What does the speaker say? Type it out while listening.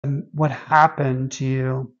what happened to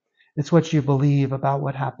you. It's what you believe about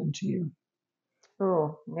what happened to you.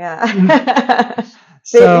 Oh, yeah. You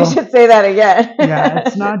So, should say that again. yeah,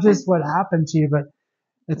 it's not just what happened to you, but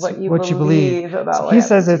it's What you what you believe. believe about what He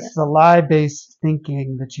says happened to you. it's the lie-based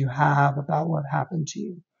thinking that you have about what happened to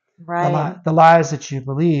you, Right. the lies that you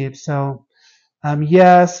believe. So,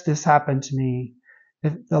 yes, this happened to me.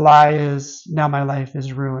 If the lie is now my life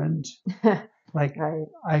is ruined. Like Right.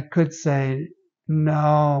 I could say,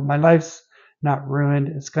 no, my life's not ruined.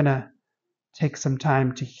 It's gonna take some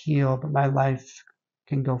time to heal, but my life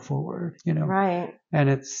can go forward, Right. And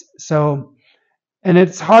it's so, and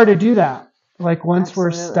it's hard to do that. Like once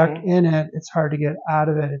we're stuck Absolutely. in it, it's hard to get out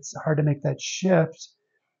of it. It's hard to make that shift.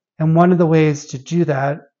 And one of the ways to do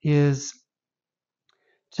that is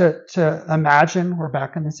to imagine we're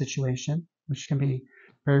back in the situation, which can be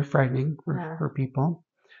very frightening Yeah. for people.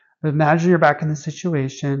 But imagine you're back in the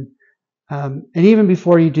situation. And even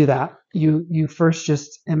before you do that, you first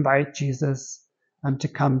just invite Jesus to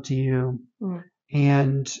come to you Mm.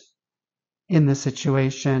 and in the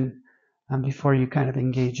situation before you kind of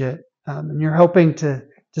engage it. And you're hoping to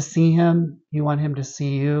see him. You want him to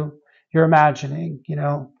see you. You're imagining,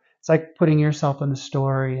 it's like putting yourself in the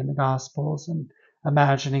story in the Gospels and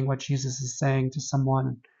imagining what Jesus is saying to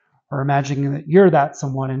someone, or imagining that you're that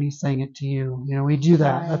someone and he's saying it to you. We do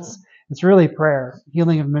that. Right. It's really prayer.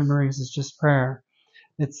 Healing of memories is just prayer.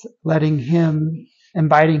 It's letting him,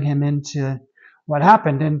 inviting him into what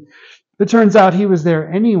happened. And it turns out he was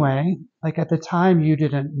there anyway. Like at the time you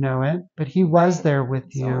didn't know it, but he was Right. there with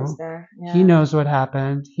He's always you. there. He Yeah. knows what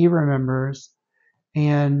happened. He remembers.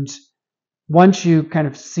 And once you kind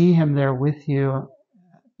of see him there with you,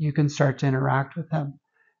 you can start to interact with him.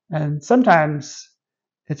 And sometimes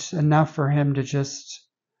it's enough for him to just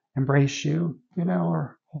embrace you,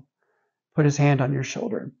 or put his hand on your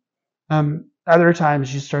shoulder. Other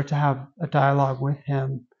times you start to have a dialogue with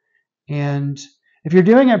him. And if you're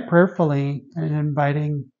doing it prayerfully and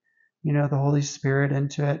inviting, the Holy Spirit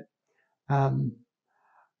into it, um,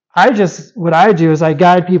 what I do is I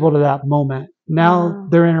guide people to that moment. Now Wow.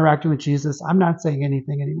 they're interacting with Jesus. I'm not saying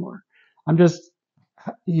anything anymore. I'm just,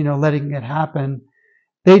 letting it happen.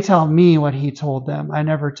 They tell me what he told them. I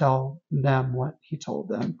never tell them what he told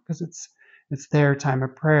them because it's their time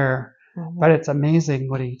of prayer. But Mm-hmm. it's amazing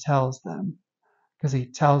what he tells them because he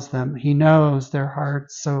tells them he knows their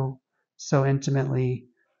hearts so intimately.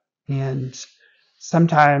 And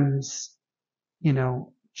sometimes,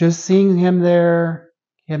 just seeing him there,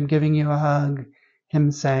 him giving you a hug,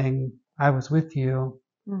 him saying, I was with you,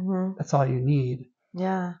 Mm-hmm. that's all you need.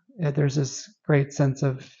 Yeah. There's this great sense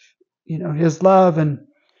of, his love and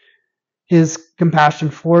his compassion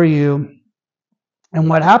for you. And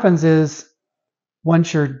what happens is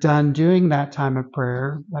once you're done doing that time of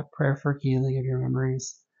prayer, that prayer for healing of your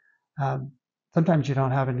memories, um, sometimes you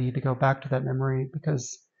don't have a need to go back to that memory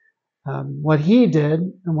because what he did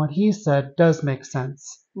and what he said does make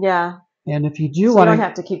sense. Yeah. And if you do So you want don't to,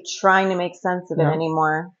 have to keep trying to make sense of it yeah,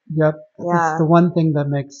 anymore. yep, it's Yeah. the one thing that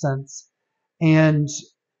makes sense. And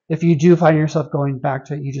if you do find yourself going back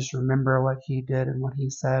to it, you just remember what he did and what he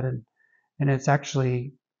said, and it's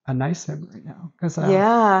actually a nice memory now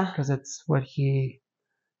Yeah. because it's what he,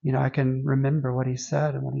 I can remember what he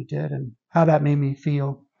said and what he did and how that made me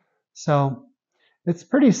feel. So it's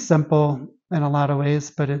pretty simple in a lot of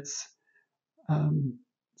ways, but it's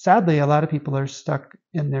sadly a lot of people are stuck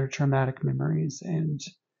in their traumatic memories, and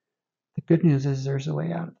the good news is there's a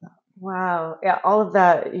way out of that. Wow. Yeah. All of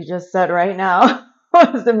that you just said right now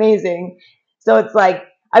was amazing. So it's like,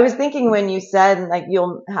 I was thinking when you said like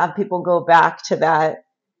you'll have people go back to that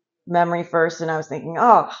memory first, and I was thinking,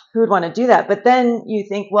 oh, who would want to do that? But then you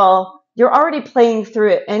think, well, you're already playing through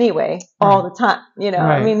it anyway all Right. the time. I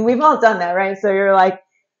Right. mean, we've all done that, right? So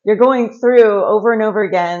you're going through over and over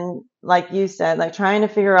again, like you said, like trying to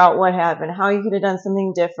figure out what happened, how you could have done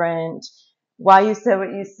something different, why you said,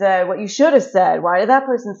 what you should have said, why did that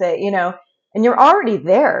person say, and you're already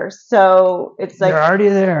there. So it's like, You're already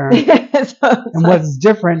there. And what's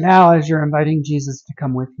different now is you're inviting Jesus to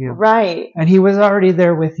come with you. right. And he was already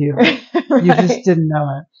there with you. Right. You just didn't know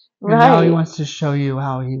it. And now he Right. wants to show you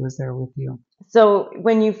how he was there with you. So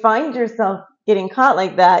when you find yourself getting caught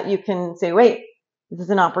like that, you can say, wait, this is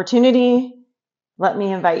an opportunity. Let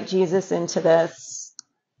me invite Jesus into this.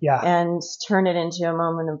 Yeah. And turn it into a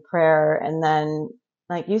moment of prayer. And then,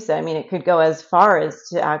 like you said, I mean, it could go as far as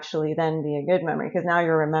to actually then be a good memory because now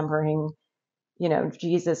you're remembering,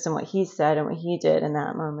 Jesus and what he said and what he did in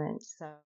that moment. So.